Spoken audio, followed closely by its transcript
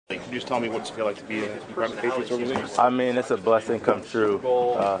Can you just tell me what's it feel like to be in the Patriots organization? I mean, it's a blessing come true.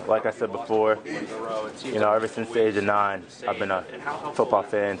 Like I said before, ever since the age of 9, I've been a football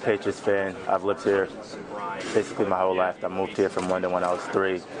fan, Patriots fan. I've lived here basically my whole life. I moved here from London when I was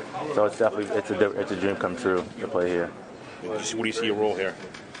 3, so it's definitely it's a dream come true to play here. What do you see your role here?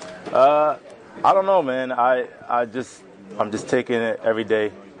 I don't know, man. I'm just taking it every day,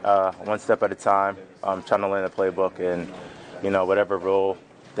 one step at a time. I'm trying to learn the playbook, and whatever role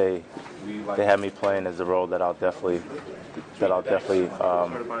they have me playing is a role that I'll definitely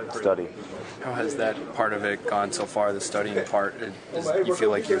study. How has that part of it gone so far, the studying part? Do you feel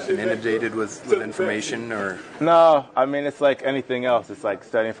like you've been inundated with information, or? No, I mean, it's like anything else. It's like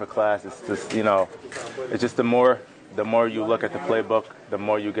studying for class. It's just, it's just the more you look at the playbook, the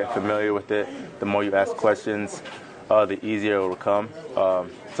more you get familiar with it, the more you ask questions, the easier it will become,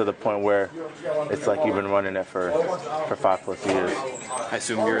 to the point where it's like you've been running it for 5+ years. I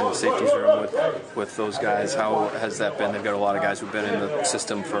assume you're in the safeties room with those guys. How has that been? They've got a lot of guys who've been in the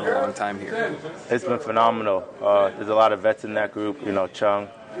system for a long time here. It's been phenomenal. There's a lot of vets in that group, Chung,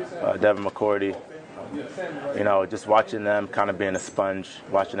 Devin McCourty. Just watching them kind of being a sponge,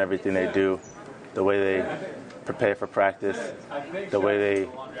 watching everything they do, the way they prepare for practice, the way they,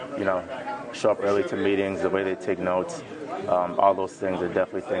 show up early to meetings, the way they take notes. All those things are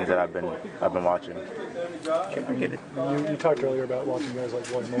definitely things that I've been watching. You talked earlier about watching guys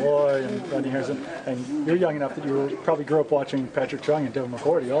like Lloyd Malloy and Rodney Harrison, and you're young enough that you probably grew up watching Patrick Chung and Devin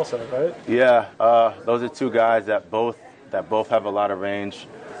McCourty also, right? Yeah, those are two guys that both have a lot of range,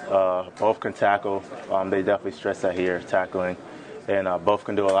 both can tackle. They definitely stress that here, tackling, and both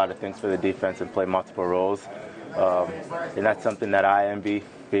can do a lot of things for the defense and play multiple roles. And that's something that I envy,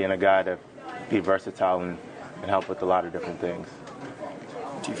 being a guy to be versatile and help with a lot of different things.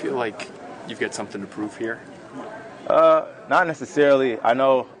 Do you feel like you've got something to prove here? Not necessarily. I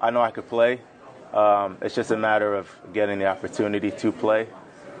know I could play. It's just a matter of getting the opportunity to play.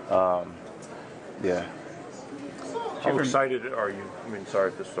 Yeah. How excited are you? I mean,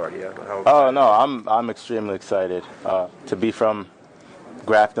 sorry to start. Yeah. Oh no, I'm extremely excited to be from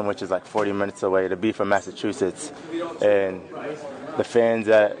Grafton, which is like 40 minutes away, to be from Massachusetts, and the fans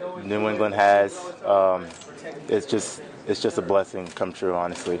that New England has. It's just a blessing come true,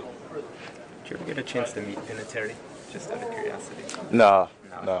 honestly. Did you ever get a chance to meet Vinatieri, just out of curiosity? No.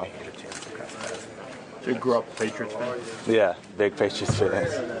 Didn't get a chance to cross paths. So you grew up Patriots fan? Yeah, big Patriots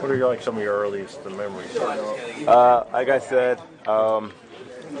fans. What are some of your earliest memories? Like I said, Adam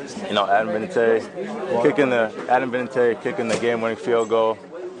Vinatieri kicking the game-winning field goal.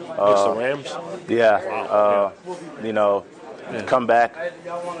 Against the Rams? Yeah. Come back.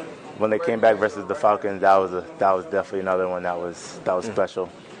 When they came back versus the Falcons, that was definitely another one that was special.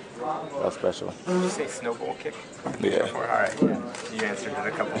 That was special. Did you say snowball kick? Yeah. All right. You answered it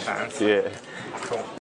a couple times. Yeah. Cool.